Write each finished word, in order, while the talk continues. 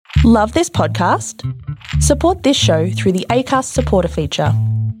Love this podcast? Support this show through the Acast supporter feature.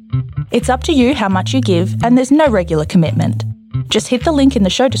 It's up to you how much you give, and there's no regular commitment. Just hit the link in the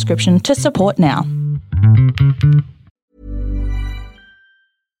show description to support now.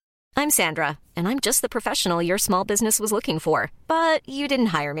 I'm Sandra, and I'm just the professional your small business was looking for. But you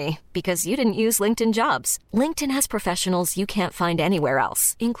didn't hire me because you didn't use LinkedIn Jobs. LinkedIn has professionals you can't find anywhere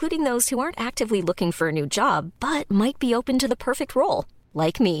else, including those who aren't actively looking for a new job, but might be open to the perfect role,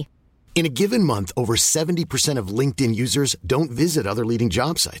 like me. In a given month, over 70% of LinkedIn users don't visit other leading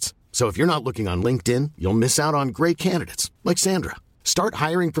job sites. So if you're not looking on LinkedIn, you'll miss out on great candidates like Sandra. Start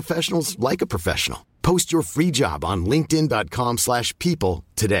hiring professionals like a professional. Post your free job on linkedin.com/people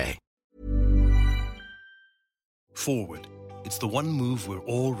today. Forward. It's the one move we're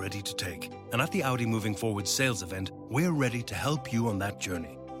all ready to take. And at the Audi Moving Forward sales event, we're ready to help you on that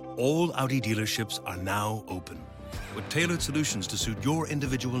journey. All Audi dealerships are now open, with tailored solutions to suit your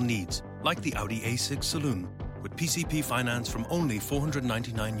individual needs, like the Audi A6 Saloon, with PCP finance from only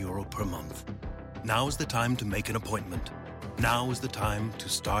 €499 per month. Now is the time to make an appointment. Now is the time to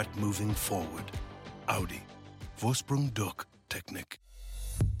start moving forward. Audi. Vorsprung durch Technik.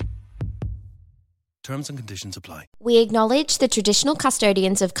 Terms and conditions apply. We acknowledge the traditional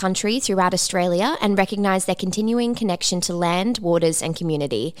custodians of country throughout Australia and recognise their continuing connection to land, waters and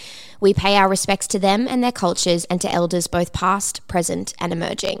community. We pay our respects to them and their cultures and to elders both past, present and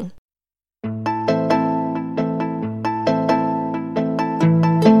emerging.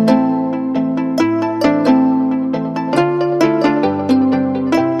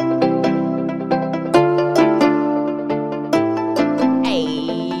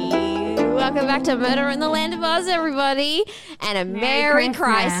 Back to Murder in the Land of Oz, everybody, and a Merry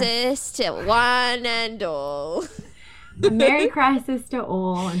Crisis to one and all. A Merry Crisis to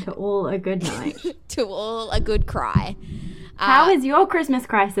all, and to all a good night. To all a good cry. How is your Christmas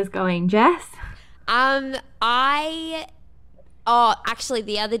crisis going, Jess? Actually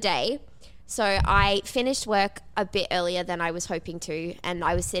the other day, so I finished work a bit earlier than I was hoping to, and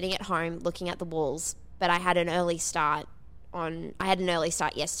I was sitting at home looking at the walls, but I had an early start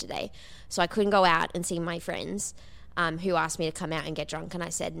yesterday, so I couldn't go out and see my friends who asked me to come out and get drunk, and I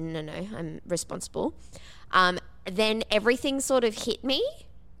said no, I'm responsible. Then everything sort of hit me,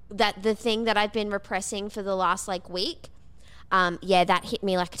 that the thing that I've been repressing for the last week, that hit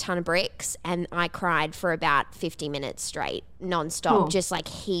me like a ton of bricks, and I cried for about 50 minutes straight, nonstop, just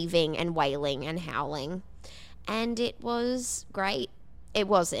heaving and wailing and howling, and it was great. It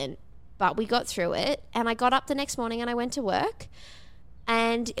wasn't, but we got through it, and I got up the next morning and I went to work,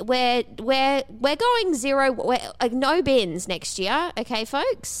 and we're going zero, no bins next year, okay,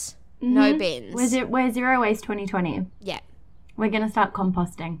 folks? Mm-hmm. No bins. We're Zero Waste 2020. Yeah. We're going to start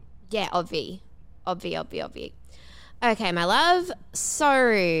composting. Yeah, obvi. Okay, my love.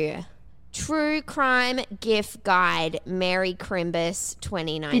 So, True Crime Gift Guide, Merry Crimbus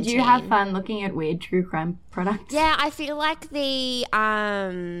 2019. Did you have fun looking at weird true crime products? Yeah, I feel like the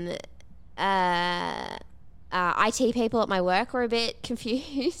IT people at my work were a bit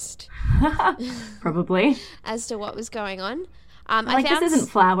confused. Probably. As to what was going on. This isn't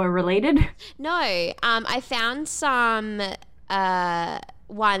flower related. No. I found some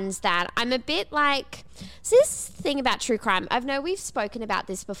ones that I'm a bit like, so this thing about true crime, I know we've spoken about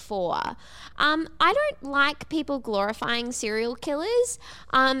this before. I don't like people glorifying serial killers.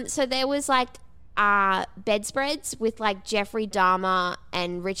 So there was bedspreads with Jeffrey Dahmer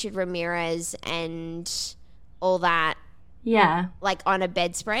and Richard Ramirez and all that. Yeah. On a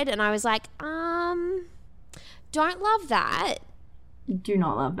bedspread. And I was like, don't love that. Do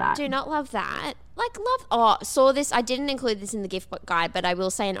not love that. Do not love that. Saw this. I didn't include this in the gift guide, but I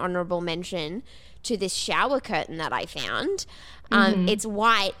will say an honourable mention to this shower curtain that I found. It's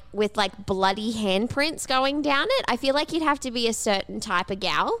white with bloody handprints going down it. I feel like you'd have to be a certain type of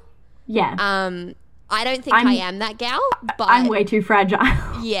gal. Yeah. I don't think I am that gal, but I'm way too fragile.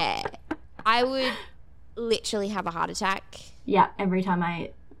 Yeah. I would literally have a heart attack. Yeah, every time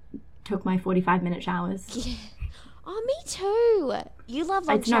I took my 45-minute showers. Yeah. Oh, me too. You love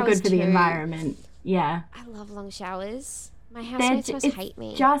long showers too. It's not good for the environment. Yeah. I love long showers. My housemates must hate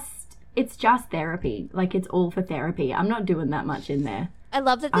me. It's just therapy. It's all for therapy. I'm not doing that much in there. I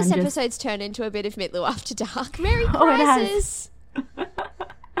love that this episode's turned into a bit of Mitlu After Dark. Merry Crisis.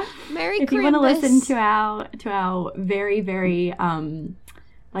 Merry Crisis. If you want to listen to our very, very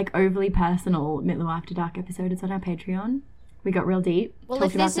overly personal Mitlu After Dark episode, it's on our Patreon. We got real deep. Well,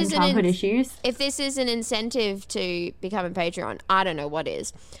 talked about some childhood issues. If this is an incentive to become a Patreon, I don't know what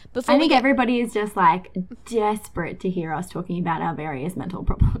is. I think everybody is just desperate to hear us talking about our various mental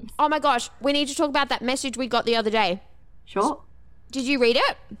problems. Oh my gosh, we need to talk about that message we got the other day. Sure. Did you read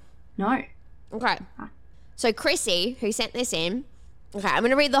it? No. Okay. So Chrissy, who sent this in, okay, I'm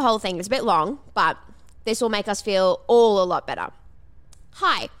going to read the whole thing. It's a bit long, but this will make us feel all a lot better.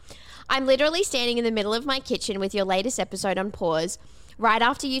 Hi. I'm literally standing in the middle of my kitchen with your latest episode on pause, right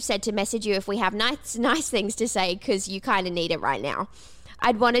after you've said to message you if we have nice things to say because you kind of need it right now.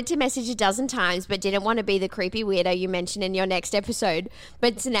 I'd wanted to message a dozen times but didn't want to be the creepy weirdo you mentioned in your next episode,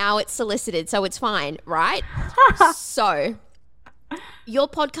 but now it's solicited, so it's fine, right? So, your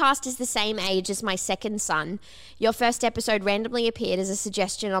podcast is the same age as my second son. Your first episode randomly appeared as a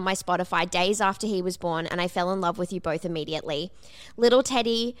suggestion on my Spotify days after he was born, and I fell in love with you both immediately. Little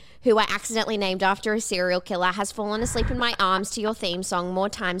Teddy, who I accidentally named after a serial killer, has fallen asleep in my arms to your theme song more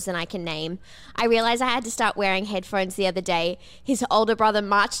times than I can name. I realized I had to start wearing headphones the other day. His older brother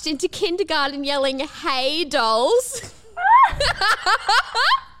marched into kindergarten yelling, "Hey, dolls!"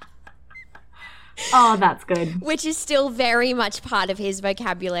 Oh, that's good. Which is still very much part of his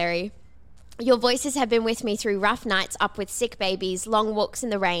vocabulary. Your voices have been with me through rough nights up with sick babies, long walks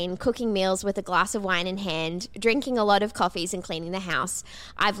in the rain, cooking meals with a glass of wine in hand, drinking a lot of coffees and cleaning the house.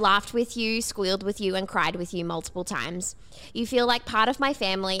 I've laughed with you, squealed with you, and cried with you multiple times. You feel like part of my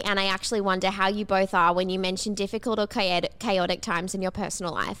family, and I actually wonder how you both are when you mention difficult or chaotic times in your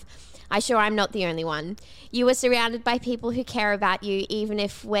personal life. I'm sure I'm not the only one. You are surrounded by people who care about you, even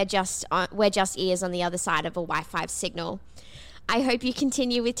if we're just ears on the other side of a Wi-Fi signal. I hope you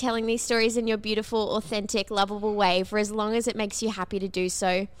continue with telling these stories in your beautiful, authentic, lovable way for as long as it makes you happy to do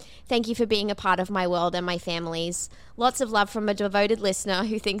so. Thank you for being a part of my world and my family's. Lots of love from a devoted listener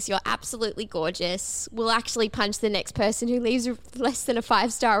who thinks you're absolutely gorgeous. Will actually punch the next person who leaves less than a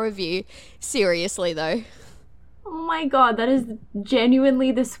 5-star review. Seriously, though. Oh my God, that is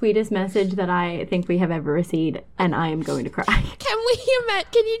genuinely the sweetest message that I think we have ever received, and I am going to cry.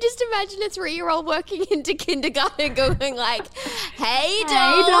 Can you just imagine a 3-year-old working into kindergarten going like, "Hey,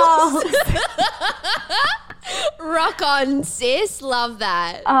 dolls." Rock on, sis. Love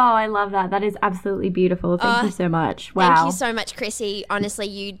that. Oh, I love that. That is absolutely beautiful. Thank you so much. Wow. Thank you so much, Chrissy. Honestly,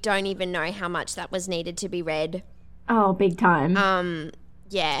 you don't even know how much that was needed to be read. Oh, big time.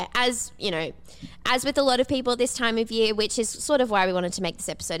 Yeah, as you know, as with a lot of people this time of year, which is sort of why we wanted to make this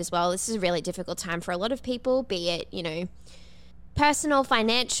episode as well. This is a really difficult time for a lot of people, be it, you know, personal,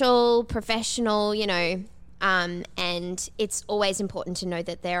 financial, professional, you know, and it's always important to know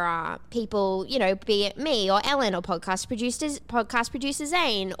that there are people, you know, be it me or Ellen or podcast producer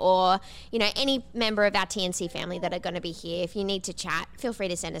Zane or, you know, any member of our TNC family that are going to be here. If you need to chat, feel free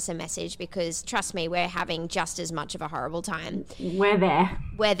to send us a message because trust me, we're having just as much of a horrible time. We're there.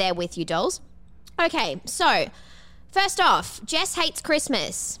 We're there with you, dolls. Okay, so first off, Jess hates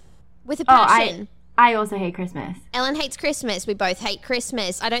Christmas with a passion. I also hate Christmas. Ellen hates Christmas. We both hate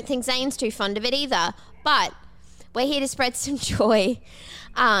Christmas. I don't think Zane's too fond of it either, but we're here to spread some joy.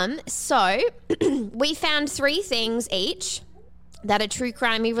 So we found 3 things each that are true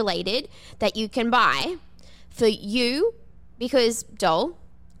crimey related that you can buy for you because, doll,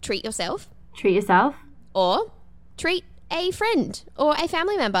 treat yourself. Treat yourself. Or treat a friend or a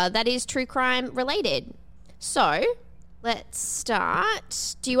family member that is true crime related. So let's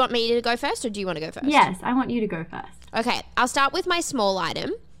start. Do you want me to go first or do you want to go first? Yes, I want you to go first. Okay, I'll start with my small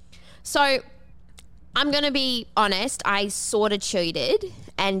item. So I'm going to be honest, I sort of cheated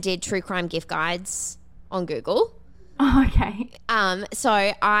and did true crime gift guides on Google. Oh, okay. So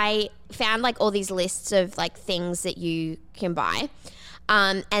I found like all these lists of like things that you can buy.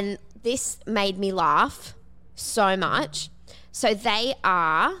 And this made me laugh so much. So they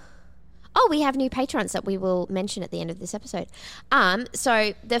are... Oh, we have new patrons that we will mention at the end of this episode.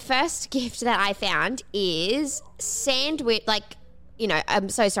 So the first gift that I found is sandwich, like, you know, I'm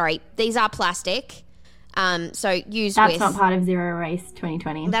so sorry. These are plastic. So used That's with... not part of Zero Waste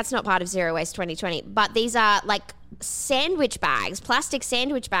 2020. That's not part of Zero Waste 2020. But these are like sandwich bags, plastic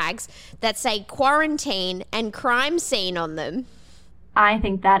sandwich bags that say quarantine and crime scene on them. I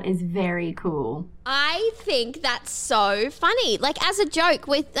think that is very cool. I think that's so funny. Like as a joke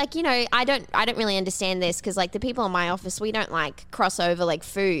with like, you know, I don't really understand this because like the people in my office, we don't like cross over like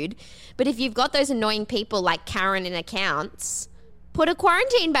food. But if you've got those annoying people like Karen in accounts, put a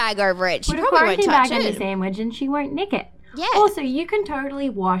quarantine bag over it. She probably won't touch it. Put a quarantine bag on the sandwich and she won't nick it. Yeah. Also, you can totally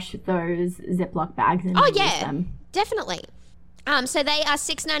wash those Ziploc bags and use them. Definitely. So they are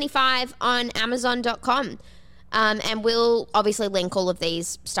 $6.95 on Amazon.com. And we'll obviously link all of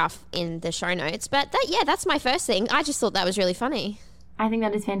these stuff in the show notes. But that's my first thing. I just thought that was really funny. I think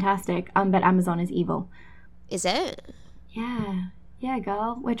that is fantastic. But Amazon is evil. Is it? Yeah,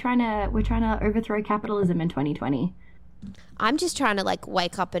 girl. We're trying to overthrow capitalism in 2020. I'm just trying to like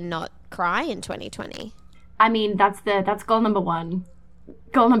wake up and not cry in 2020. I mean, that's goal number 1.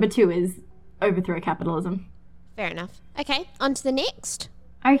 goal number 2 is overthrow capitalism. Fair enough. Okay, on to the next.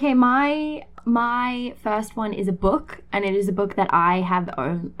 Okay, my first one is a book, and it is a book that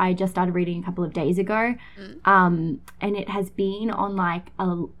I just started reading a couple of days ago. And it has been on like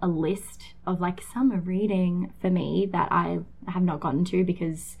a list of like summer reading for me that I have not gotten to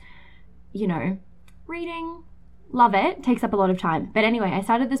because, you know, reading, love it, takes up a lot of time. But anyway, I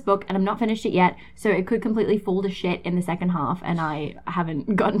started this book and I'm not finished it yet, so it could completely fall to shit in the second half, and I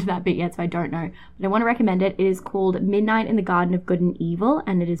haven't gotten to that bit yet, so I don't know. But I want to recommend it. It is called Midnight in the Garden of Good and Evil,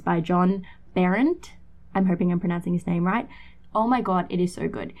 and it is by John Berendt. I'm hoping I'm pronouncing his name right. Oh my god, it is so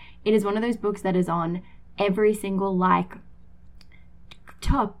good. It is one of those books that is on every single like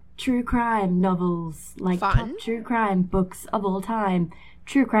top true crime novels, like top true crime books of all time,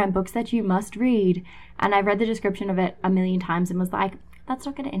 true crime books that you must read. And I've read the description of it a million times and was like, that's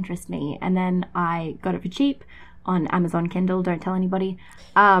not going to interest me. And then I got it for cheap on Amazon Kindle. Don't tell anybody.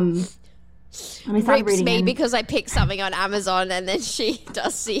 And I started reading me because I picked something on Amazon and then she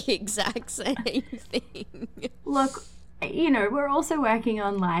does the exact same thing. Look, you know, we're also working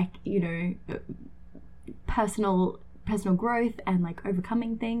on like, you know, personal growth and like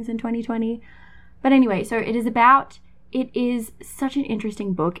overcoming things in 2020. But anyway, so it is such an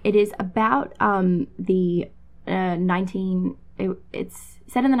interesting book. It is about it's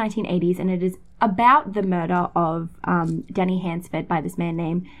set in the 1980s, and it is about the murder of Denny Hansford by this man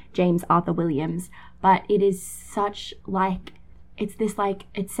named James Arthur Williams. But it is such like, it's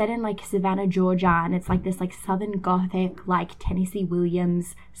set in like Savannah, Georgia, and it's like this like Southern Gothic, like Tennessee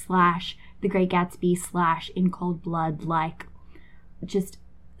Williams / The Great Gatsby / In Cold Blood, like just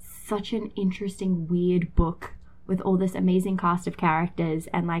such an interesting, weird book with all this amazing cast of characters,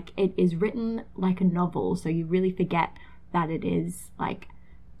 and like it is written like a novel, so you really forget that it is like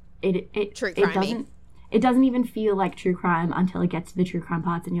it true crime. It doesn't even feel like true crime until it gets to the true crime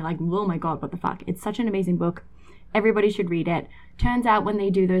parts, and you're like, oh my god, what the fuck. It's such an amazing book. Everybody should read it. Turns out when they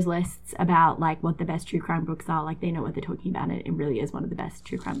do those lists about like what the best true crime books are, like they know what they're talking about. It really is one of the best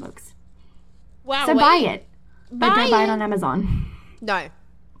true crime books. Wow. So buy it. But don't buy it on Amazon. No.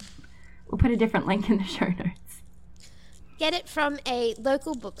 We'll put a different link in the show notes. Get it from a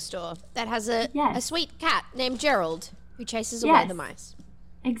local bookstore that has a sweet cat named Gerald who chases away the mice.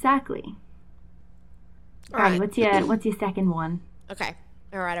 Exactly. All right. What's your second one? Okay.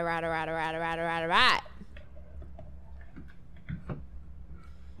 All right. Oh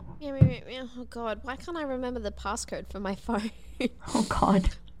god, why can't I remember the passcode for my phone? Oh god.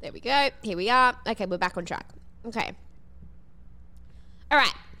 There we go. Here we are. Okay, we're back on track. Okay. All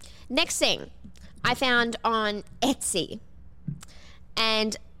right. Next thing I found on Etsy.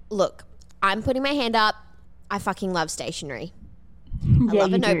 And look, I'm putting my hand up. I fucking love stationery. I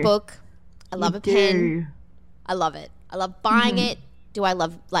love a notebook. I love a pen. I love it. I love buying it. Do I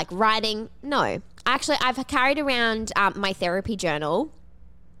love like writing? No. Actually, I've carried around my therapy journal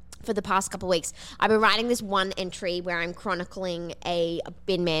for the past couple of weeks. I've been writing this one entry where I'm chronicling a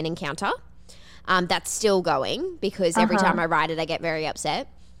bin man encounter. That's still going because every time I write it, I get very upset.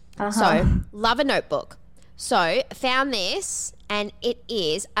 So, love a notebook. So, found this, and it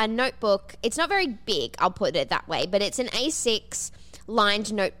is a notebook. It's not very big, I'll put it that way, but it's an A6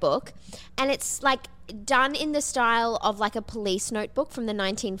 lined notebook, and it's like done in the style of like a police notebook from the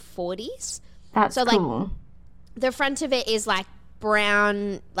 1940s. That's so cool. Like, the front of it is like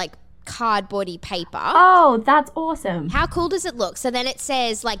brown, like cardboardy paper. Oh, that's awesome. How cool does it look? So then it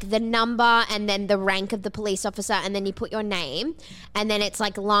says like the number and then the rank of the police officer, and then you put your name, and then it's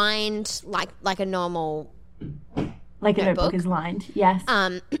like lined like a normal like a notebook is lined. Yes.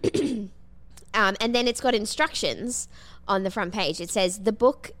 And then it's got instructions on the front page. It says the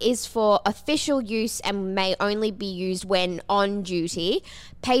book is for official use and may only be used when on duty.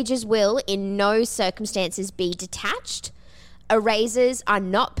 Pages will in no circumstances be detached. Erasers are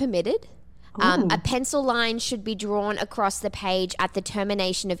not permitted. A pencil line should be drawn across the page at the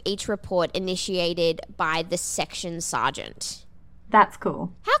termination of each report initiated by the section sergeant. That's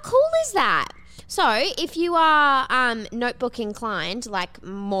cool. How cool is that? So if you are notebook inclined like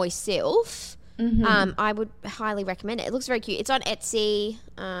myself, I would highly recommend it. It looks very cute. It's on Etsy.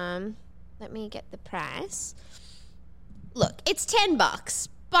 Let me get the price. Look, it's $10,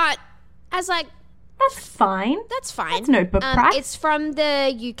 but as like, that's fine. That's fine. That's notebook price. It's from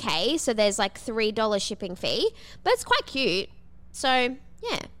the UK, so there's like $3 shipping fee, but it's quite cute. So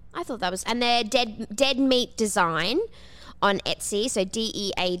yeah, I thought that was, and they're Dead Meat Design on Etsy, so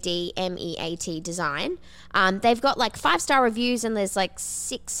DEADMEAT Design. They've got like 5-star reviews, and there's like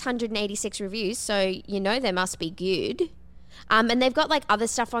 686 reviews, so you know they must be good. And they've got like other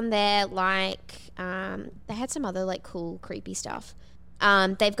stuff on there, like they had some other like cool creepy stuff.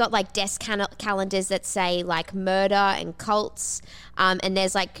 They've got like desk calendars that say like murder and cults. And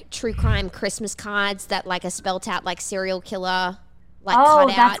there's like true crime Christmas cards that like are spelt out like serial killer, like cut out. Oh,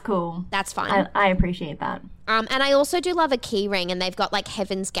 that's cool. That's fine. I appreciate that. And I also do love a key ring, and they've got like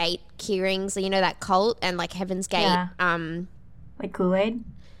Heaven's Gate key rings, you know, that cult, and like Heaven's Gate. Yeah. Like Kool-Aid?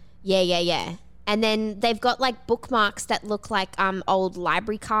 Yeah. And then they've got like bookmarks that look like old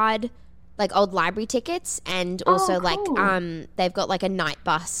library tickets, and also cool. like they've got like a night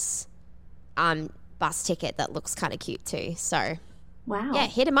bus ticket that looks kind of cute too. So wow. Yeah,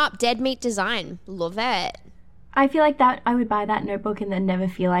 hit them up. Dead Meat Design. Love it. I feel like that I would buy that notebook and then never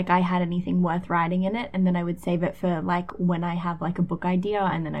feel like I had anything worth writing in it, and then I would save it for like when I have like a book idea,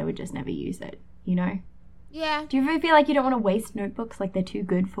 and then I would just never use it, you know? Yeah. Do you ever feel like you don't want to waste notebooks, like they're too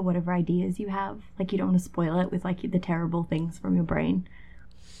good for whatever ideas you have? Like you don't want to spoil it with like the terrible things from your brain?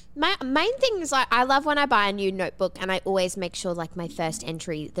 My main thing is like I love when I buy a new notebook, and I always make sure like my first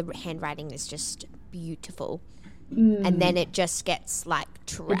entry, the handwriting is just beautiful. And then it just gets like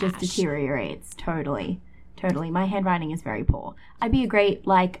trash. It just deteriorates. Totally. My handwriting is very poor. I'd be a great,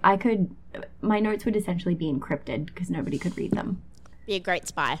 my notes would essentially be encrypted because nobody could read them. Be a great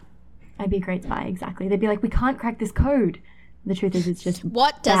spy. I'd be a great spy, exactly. They'd be like, we can't crack this code. The truth is it's just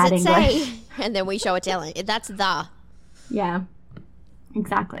what does it English. Say? And then we show it to Ellen. That's the. Yeah,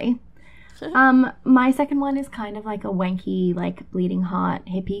 exactly. My second one is kind of like a wanky, like bleeding heart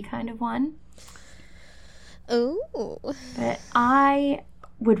hippie kind of one. Ooh. But I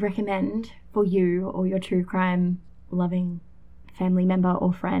would recommend for you or your true crime loving family member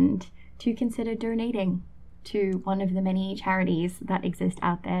or friend to consider donating to one of the many charities that exist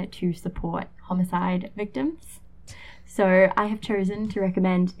out there to support homicide victims. So I have chosen to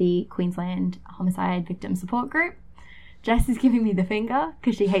recommend the Queensland Homicide Victim Support Group. Jess is giving me the finger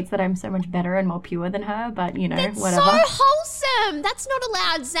because she hates that I'm so much better and more pure than her, but you know, that's whatever. That's so wholesome. That's not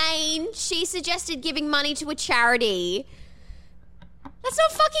allowed, Zane. She suggested giving money to a charity. That's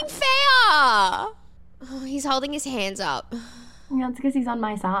not fucking fair. Oh, he's holding his hands up. Yeah, it's because he's on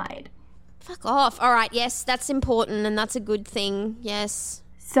my side. Fuck off. All right, yes, that's important and that's a good thing. Yes.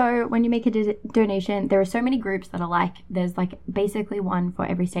 So when you make a donation, there are so many groups that are like, there's like basically one for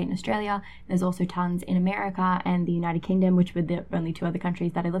every state in Australia. There's also tons in America and the United Kingdom, which were the only two other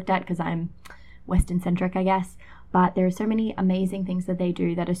countries that I looked at because I'm Western centric, I guess. But there are so many amazing things that they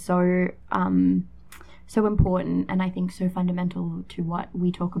do that are so important and I think so fundamental to what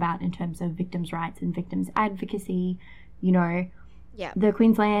we talk about in terms of victims' rights and victims' advocacy, you know. Yeah. The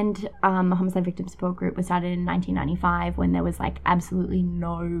Queensland Homicide Victim Support Group was started in 1995 when there was like absolutely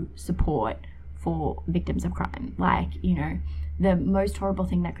no support for victims of crime. Like, you know, the most horrible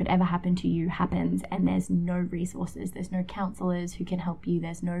thing that could ever happen to you happens and there's no resources, there's no counsellors who can help you,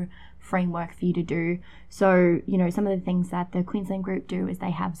 there's no framework for you to do. So, you know, some of the things that the Queensland group do is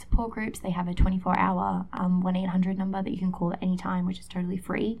they have support groups, they have a 24-hour 1-800 number that you can call at any time, which is totally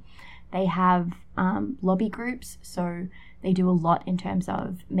free. They have lobby groups, so they do a lot in terms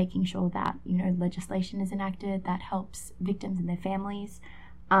of making sure that, you know, legislation is enacted that helps victims and their families.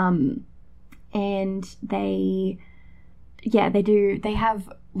 And they have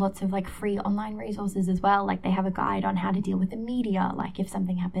lots of like free online resources as well. Like they have a guide on how to deal with the media. Like if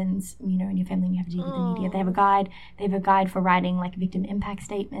something happens, you know, in your family and you have to deal with the media, they have a guide. They have a guide for writing like victim impact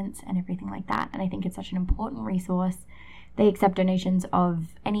statements and everything like that. And I think it's such an important resource. They accept donations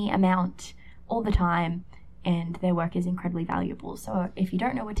of any amount all the time, and their work is incredibly valuable. So if you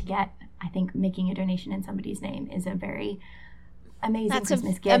don't know what to get, I think making a donation in somebody's name is a very amazing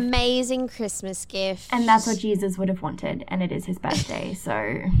Christmas gift. Amazing Christmas gift. And that's what Jesus would have wanted, and it is his birthday,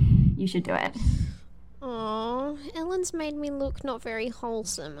 so you should do it. Oh, Ellen's made me look not very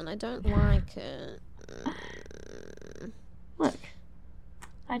wholesome, and I don't like it. Look,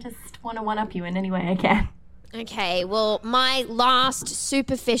 I just want to one-up you in any way I can. Okay, well, my last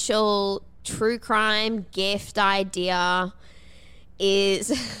superficial true crime gift idea is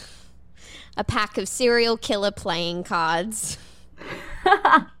a pack of serial killer playing cards.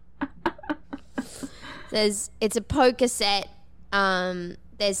 It's a poker set.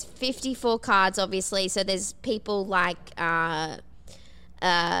 There's 54 cards, obviously. So there's people like Ed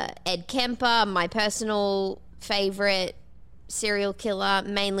Kemper, my personal favorite serial killer,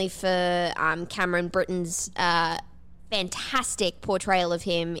 mainly for Cameron Britton's fantastic portrayal of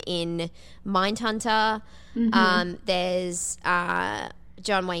him in Mindhunter. Mm-hmm. There's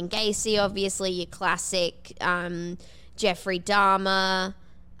John Wayne Gacy, obviously, your classic, Jeffrey Dahmer.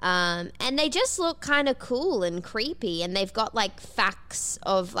 And they just look kind of cool and creepy, and they've got like facts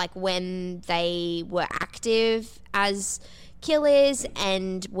of like when they were active as killers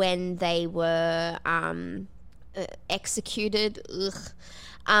and when they were executed. Ugh.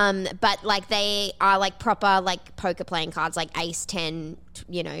 But like they are like proper like poker playing cards, like ace 10,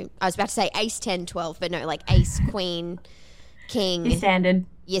 you know, I was about to say ace 10, 12, but no, like ace, queen, king.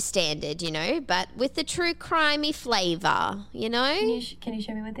 Your standard, you know, but with the true crimey flavour, you know. Can you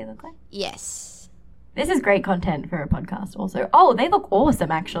show me what they look like? Yes. This is great content for a podcast also. Oh, they look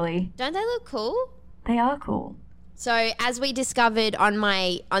awesome actually. Don't they look cool? They are cool. So as we discovered on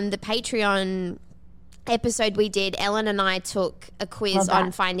the Patreon episode we did, Ellen and I took a quiz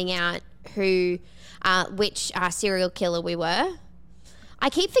on finding out which serial killer we were. I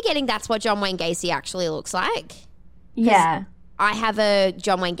keep forgetting that's what John Wayne Gacy actually looks like. Yeah. I have a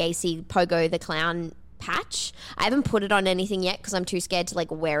John Wayne Gacy Pogo the Clown patch. I haven't put it on anything yet because I'm too scared to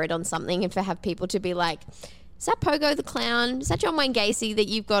like wear it on something and have people to be like, is that Pogo the Clown? Is that John Wayne Gacy that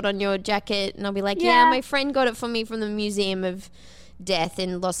you've got on your jacket? And I'll be like, yeah, my friend got it for me from the Museum of Death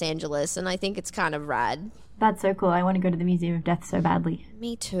in Los Angeles, and I think it's kind of rad. That's so cool. I want to go to the Museum of Death so badly.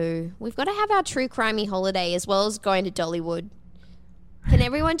 Me too. We've got to have our true crimey holiday as well as going to Dollywood. Can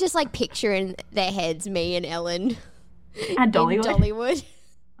everyone just like picture in their heads me and Ellen at Dollywood? Dollywood.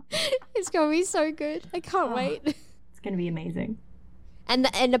 It's going to be so good. I can't wait. It's going to be amazing. And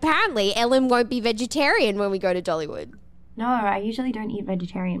apparently Ellen won't be vegetarian when we go to Dollywood. No, I usually don't eat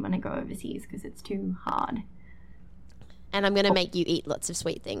vegetarian when I go overseas because it's too hard. And I'm going to make you eat lots of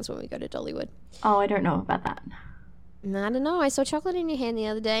sweet things when we go to Dollywood. Oh, I don't know about that. I don't know. I saw chocolate in your hand the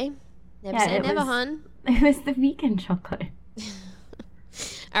other day. Never say never, hon. It was the vegan chocolate.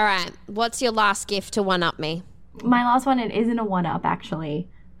 All right. What's your last gift to one-up me? My last one, it isn't a one-up, actually.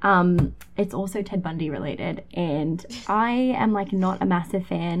 It's also Ted Bundy related. And I am, like, not a massive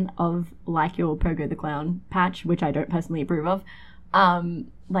fan of, like, your Pogo the Clown patch, which I don't personally approve of.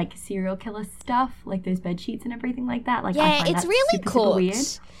 Like serial killer stuff, like those bed sheets and everything like that. Like, I find it's really cool. Weird.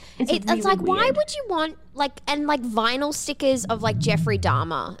 It's really like, weird. Why would you want like vinyl stickers of like Jeffrey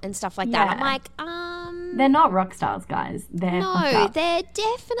Dahmer and stuff like that? I'm like, they're not rock stars, guys. They're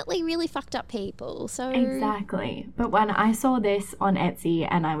definitely really fucked up people. So exactly. But when I saw this on Etsy,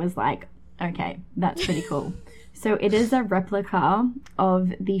 and I was like, okay, that's pretty cool. So it is a replica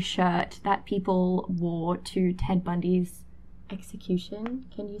of the shirt that people wore to Ted Bundy's execution.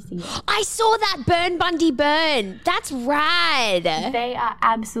 Can you see it? I saw that Burn Bundy burn. That's rad. They are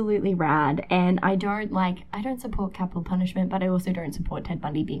absolutely rad, and I don't support capital punishment, but I also don't support Ted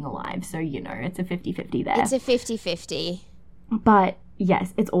Bundy being alive, so you know, it's a 50-50 there. It's a 50-50. But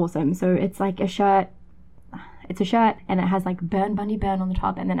yes, it's awesome. So it's like a shirt and it has like Burn Bundy burn on the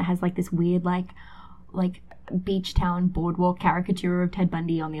top, and then it has like this weird like beach town boardwalk caricature of Ted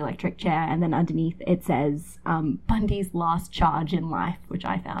Bundy on the electric chair, and then underneath it says Bundy's last charge in life, which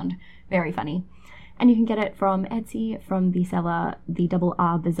I found very funny. And you can get it from Etsy from the seller the Double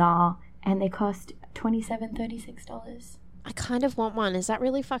R Bazaar, and they cost $26. I kind of want one. Is that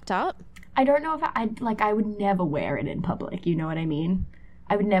really fucked up? I don't know if I would never wear it in public, you know what I mean?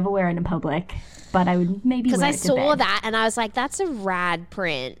 I would never wear it in public, but I would maybe wear it to bed. Because I saw that and I was like, that's a rad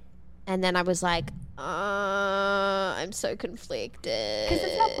print. And then I was like, I'm so conflicted. Because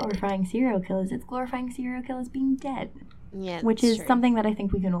it's not glorifying serial killers. It's glorifying serial killers being dead. Yeah, which is true. Something that I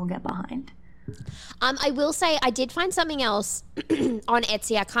think we can all get behind. I will say I did find something else on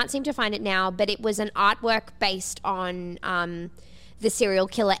Etsy. I can't seem to find it now, but it was an artwork based on the serial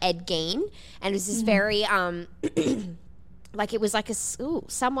killer Ed Gein. And it was this very... like it was like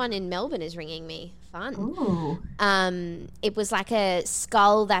someone in Melbourne is ringing me. Fun. Ooh. It was like a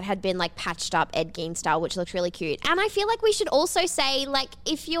skull that had been like patched up Ed Gein style, which looked really cute. And I feel like we should also say, like,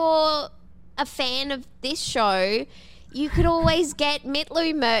 if you're a fan of this show, you could always get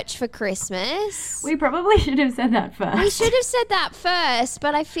Mitlu merch for Christmas. We probably should have said that first. We should have said that first,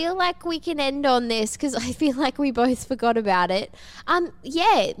 but I feel like we can end on this because I feel like we both forgot about it.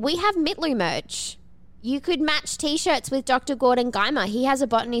 Yeah, we have Mitlu merch. You could match t-shirts with Dr. Gordon Guymer. He has a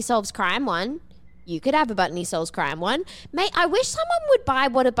Botany Solves Crime one. You could have a Botany Solves Crime one. Mate, I wish someone would buy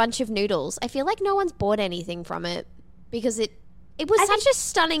What a Bunch of Noodles. I feel like no one's bought anything from it because it was such a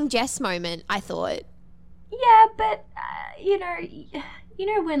stunning Jess moment, I thought. Yeah, but, you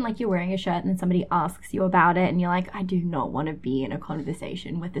know when, like, you're wearing a shirt and then somebody asks you about it and you're like, I do not want to be in a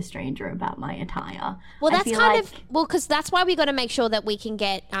conversation with a stranger about my attire. Well, that's because that's why we got to make sure that we can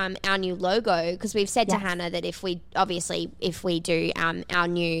get our new logo, because we've said to Hannah that if we do our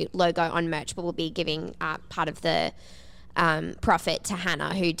new logo on merch, but we'll be giving part of the profit to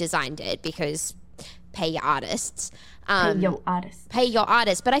Hannah, who designed it, because pay your artists. Pay your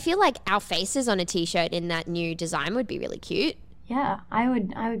artists. But I feel like our faces on a t-shirt in that new design would be really cute. Yeah, I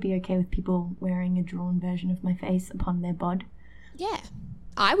would be okay with people wearing a drawn version of my face upon their bod. Yeah,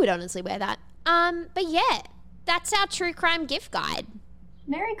 I would honestly wear that. But yeah, That's our true crime gift guide.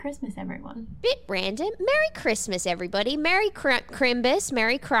 Merry Christmas, everyone. Bit random. Merry Christmas, everybody. Merry Crimbus.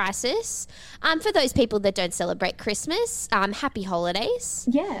 Merry Crisis. For those people that don't celebrate Christmas, happy holidays.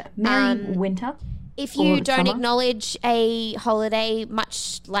 Yeah. Merry winter. If you Or don't summer. acknowledge a holiday,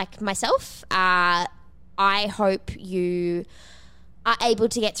 much like myself, I hope you are able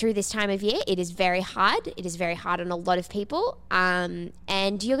to get through this time of year. It is very hard. It is very hard on a lot of people,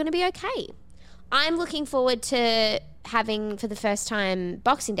 and you're going to be okay. I'm looking forward to having, for the first time,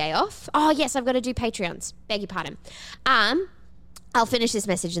 Boxing Day off. Oh, yes, I've got to do Patreons. Beg your pardon. I'll finish this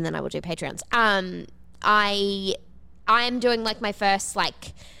message and then I will do Patreons. I am doing like my first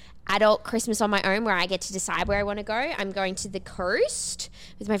like adult Christmas on my own where I get to decide where I want to go. I'm going to the coast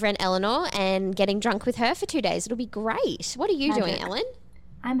with my friend Eleanor and getting drunk with her for 2 days. It'll be great. What are you doing, Ellen?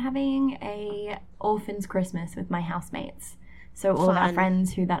 I'm having a orphan's Christmas with my housemates. So all of our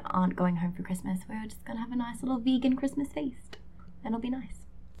friends who that aren't going home for Christmas, we're just going to have a nice little vegan Christmas feast. And it'll be nice.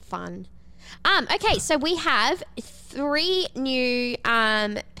 Fun. Okay, so we have 3 new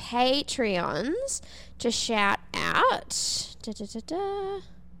Patreons to shout out.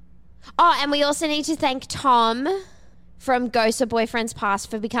 Oh, and we also need to thank Tom from Ghosts of Boyfriends Past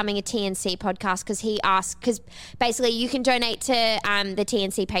for becoming a TNC podcast, because he asked, because basically you can donate to the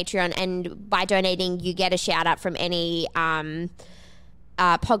TNC Patreon, and by donating you get a shout out from any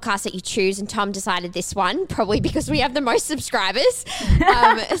podcast that you choose, and Tom decided this one, probably because we have the most subscribers.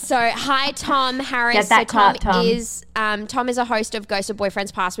 So hi Tom Harris. Get that Tom clap, Tom. is Tom is a host of Ghosts of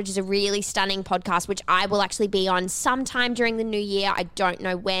Boyfriends Past, which is a really stunning podcast, which I will actually be on sometime during the new year. I don't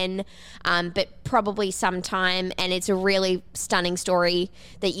know when, but probably sometime, and it's a really stunning story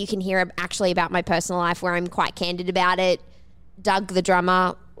that you can hear actually about my personal life, where I'm quite candid about it. Doug the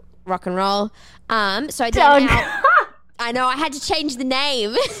drummer, rock and roll. So then now, I know I had to change the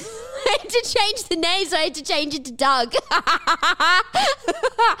name. I had to change the name, so I had to change it to Doug.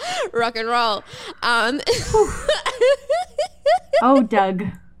 Rock and roll. Oh, Doug.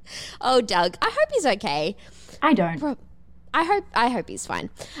 Oh, Doug. I hope he's okay. I don't. I hope he's fine.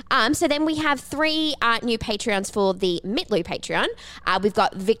 So then we have 3 new Patreons for the Mitlu Patreon. We've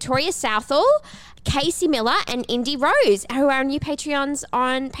got Victoria Southall, Casey Miller, and Indy Rose, who are our new Patreons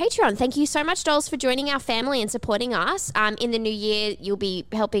on Patreon. Thank you so much, dolls, for joining our family and supporting us. In the new year, you'll be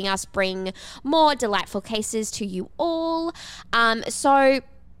helping us bring more delightful cases to you all. So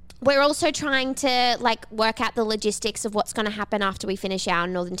we're also trying to work out the logistics of what's going to happen after we finish our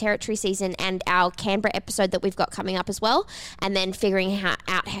Northern Territory season and our Canberra episode that we've got coming up as well, and then figuring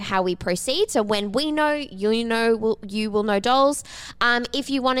out how we proceed. So when we know, you will know, dolls. If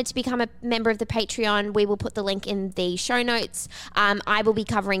you wanted to become a member of the Patreon, we will put the link in the show notes. I will be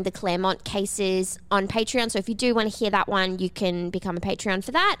covering the Claremont cases on Patreon, so if you do want to hear that one, you can become a Patreon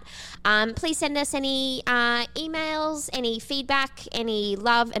for that. Please send us any emails, any feedback, any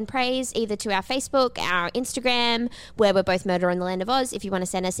love and praise, either to our Facebook, our Instagram, where we're both Murder in the Land of Oz. If you want to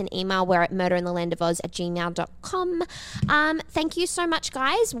send us an email, we're at murderinthelandofoz@gmail.com. Thank you so much,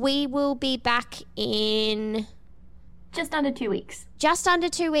 guys. We will be back in Just under 2 weeks. just under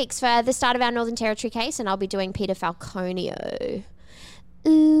 2 weeks for the start of our Northern Territory case, and I'll be doing Peter Falconio.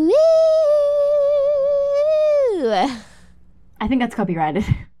 Ooh. I think that's copyrighted.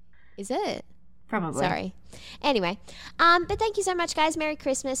 Is it? Probably. Sorry. Anyway, but thank you so much, guys. Merry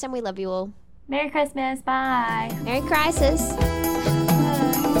Christmas, and we love you all. Merry Christmas. Bye. Merry Crisis.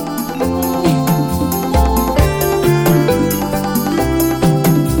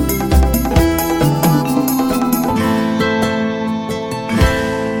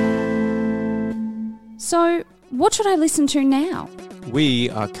 So, what should I listen to now?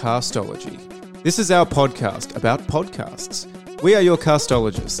 We are Castology. This is our podcast about podcasts. We are your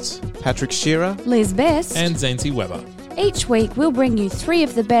castologists, Patrick Shearer Liz Best. And Zancy Weber. Each week, we'll bring you 3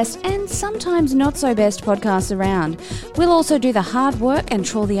 of the best and sometimes not so best podcasts around. We'll also do the hard work and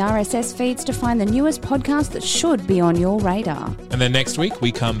trawl the RSS feeds to find the newest podcast that should be on your radar. And then next week,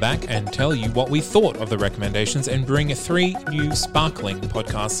 we come back and tell you what we thought of the recommendations and bring 3 new sparkling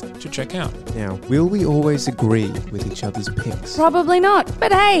podcasts to check out. Now, will we always agree with each other's picks? Probably not,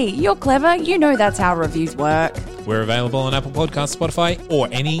 but hey, you're clever. You know that's how reviews work. We're available on Apple Podcasts, Spotify, or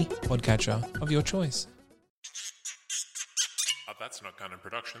any podcatcher of your choice. That's Not Canon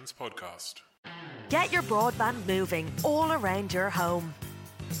Productions podcast. Get your broadband moving all around your home,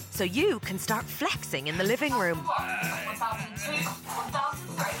 so you can start flexing in the living room.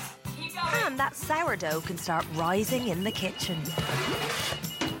 And that sourdough can start rising in the kitchen.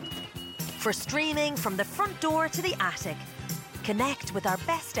 For streaming from the front door to the attic, connect with our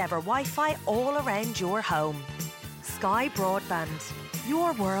best ever Wi-Fi all around your home. Sky Broadband.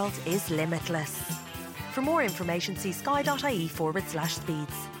 Your world is limitless. For more information, see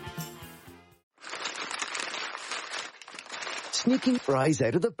sky.ie/speeds. Sneaking fries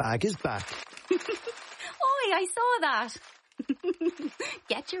out of the bag is back. Oi, I saw that.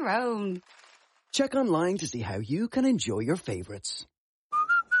 Get your own. Check online to see how you can enjoy your favourites.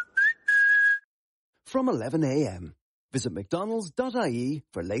 From 11 a.m. Visit mcdonalds.ie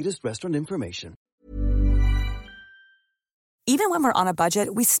for latest restaurant information. Even when we're on a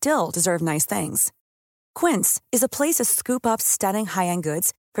budget, we still deserve nice things. Quince is a place to scoop up stunning high-end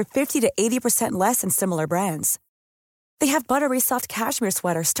goods for 50 to 80% less than similar brands. They have buttery soft cashmere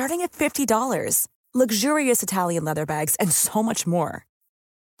sweaters starting at $50, luxurious Italian leather bags, and so much more.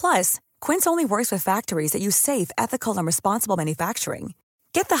 Plus, Quince only works with factories that use safe, ethical, and responsible manufacturing.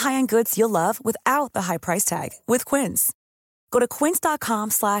 Get the high-end goods you'll love without the high price tag with Quince. Go to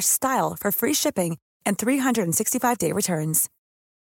quince.com/style for free shipping and 365-day returns.